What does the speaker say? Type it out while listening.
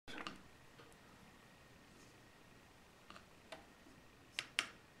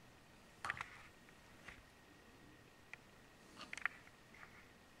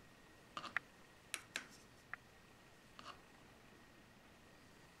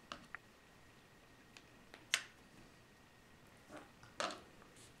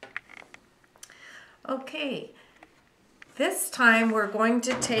Okay, this time we're going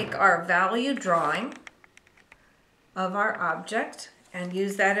to take our value drawing of our object and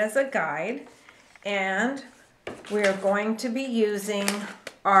use that as a guide, and we are going to be using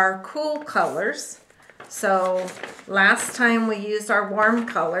our cool colors. So last time we used our warm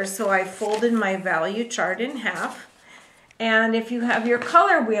colors, so I folded my value chart in half. And if you have your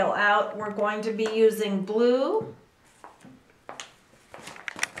color wheel out, we're going to be using blue,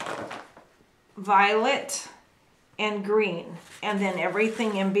 violet, and green, and then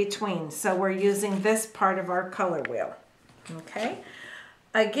everything in between. So we're using this part of our color wheel. Okay,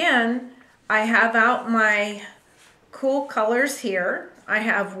 again, I have out my cool colors here. I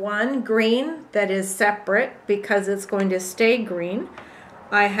have one green that is separate because it's going to stay green.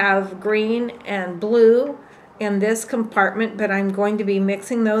 I have green and blue in this compartment, but I'm going to be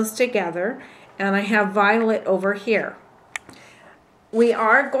mixing those together. And I have violet over here. We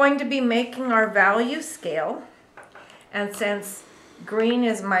are going to be making our value scale, and since green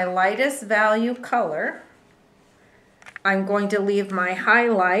is my lightest value color, I'm going to leave my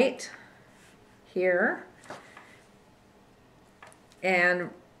highlight here.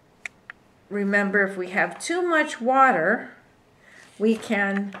 And remember, if we have too much water, we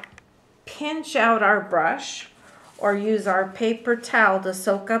can pinch out our brush or use our paper towel to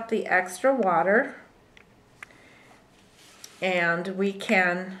soak up the extra water, and we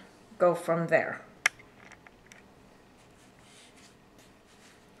can go from there.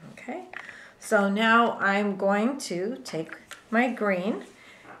 Okay, so now I'm going to take my green,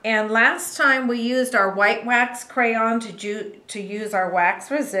 and last time we used our white wax crayon to use our wax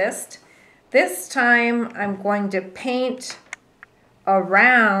resist. This time I'm going to paint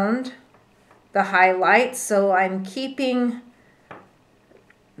around the highlights, so I'm keeping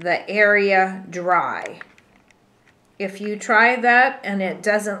the area dry. If you try that and it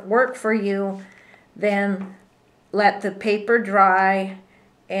doesn't work for you, then let the paper dry,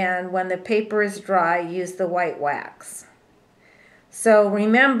 and when the paper is dry, use the white wax. So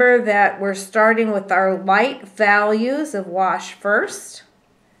remember that we're starting with our light values of wash first.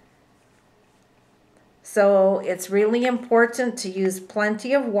 So it's really important to use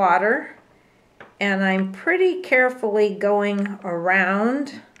plenty of water, and I'm pretty carefully going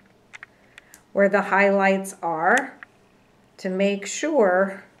around where the highlights are to make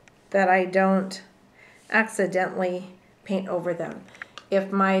sure that I don't accidentally paint over them.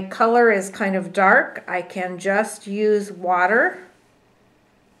 If my color is kind of dark, I can just use water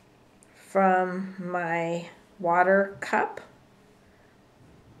from my water cup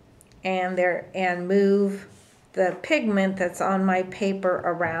and move the pigment that's on my paper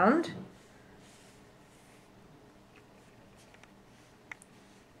around.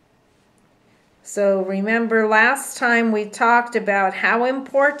 So remember, last time we talked about how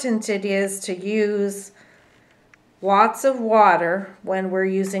important it is to use lots of water when we're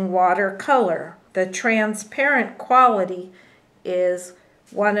using watercolor. The transparent quality is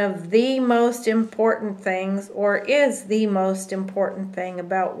one of the most important things, or is the most important thing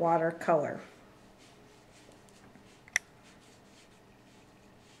about watercolor.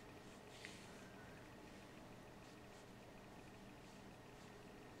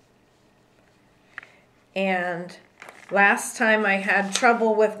 And last time I had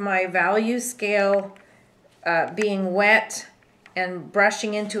trouble with my value scale being wet and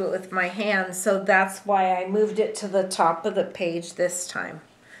brushing into it with my hands, so that's why I moved it to the top of the page this time.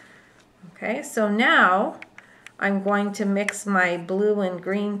 Okay, so now I'm going to mix my blue and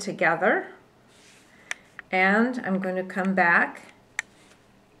green together, and I'm going to come back,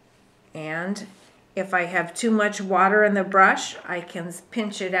 and if I have too much water in the brush, I can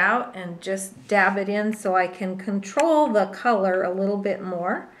pinch it out and just dab it in so I can control the color a little bit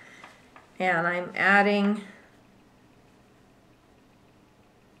more. And I'm adding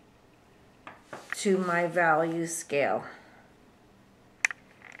to my value scale.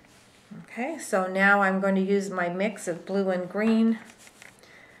 Okay, so now I'm going to use my mix of blue and green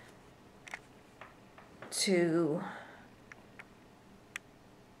to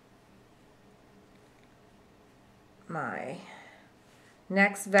my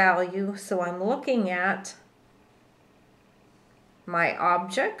next value. So I'm looking at my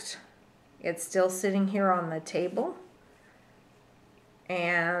object. It's still sitting here on the table.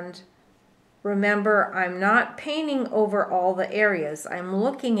 And remember, I'm not painting over all the areas. I'm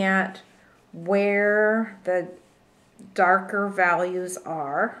looking at where the darker values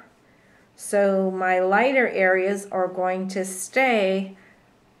are. So my lighter areas are going to stay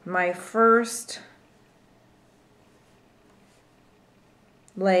my first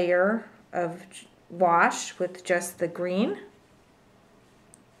layer of wash with just the green.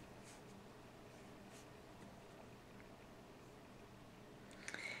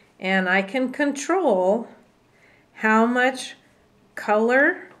 And I can control how much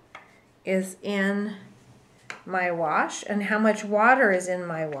color is in my wash and how much water is in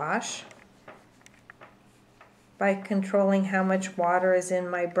my wash by controlling how much water is in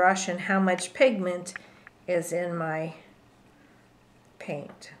my brush and how much pigment is in my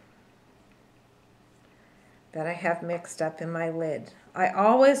paint that I have mixed up in my lid. I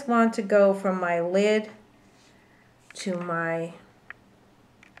always want to go from my lid to my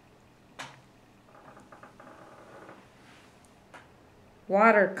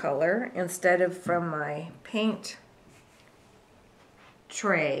watercolor instead of from my paint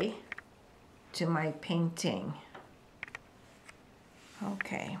tray to my painting.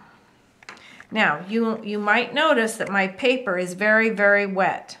 Okay. Now, you might notice that my paper is very, very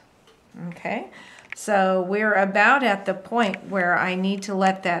wet. Okay? So we're about at the point where I need to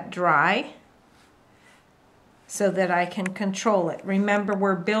let that dry so that I can control it. Remember,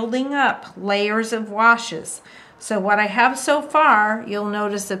 we're building up layers of washes. So what I have so far, you'll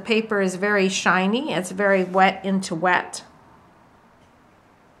notice the paper is very shiny. It's very wet into wet.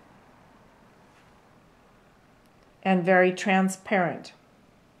 And very transparent.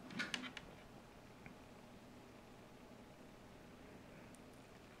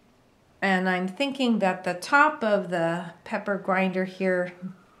 And I'm thinking that the top of the pepper grinder here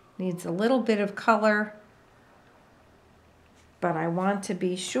needs a little bit of color, but I want to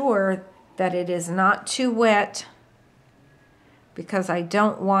be sure that it is not too wet because I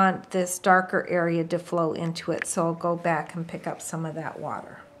don't want this darker area to flow into it, so I'll go back and pick up some of that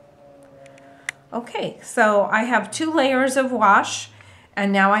water. Okay, so I have 2 layers of wash,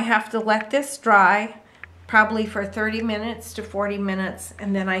 and now I have to let this dry probably for 30 minutes to 40 minutes,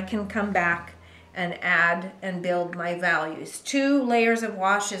 and then I can come back and add and build my values. 2 layers of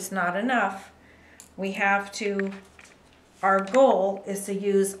wash is not enough. We have to, our goal is to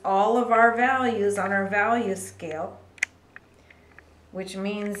use all of our values on our value scale, which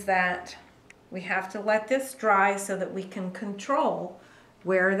means that we have to let this dry so that we can control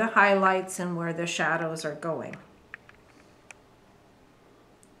where the highlights and where the shadows are going.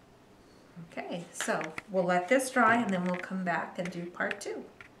 Okay, so we'll let this dry and then we'll come back and do part 2.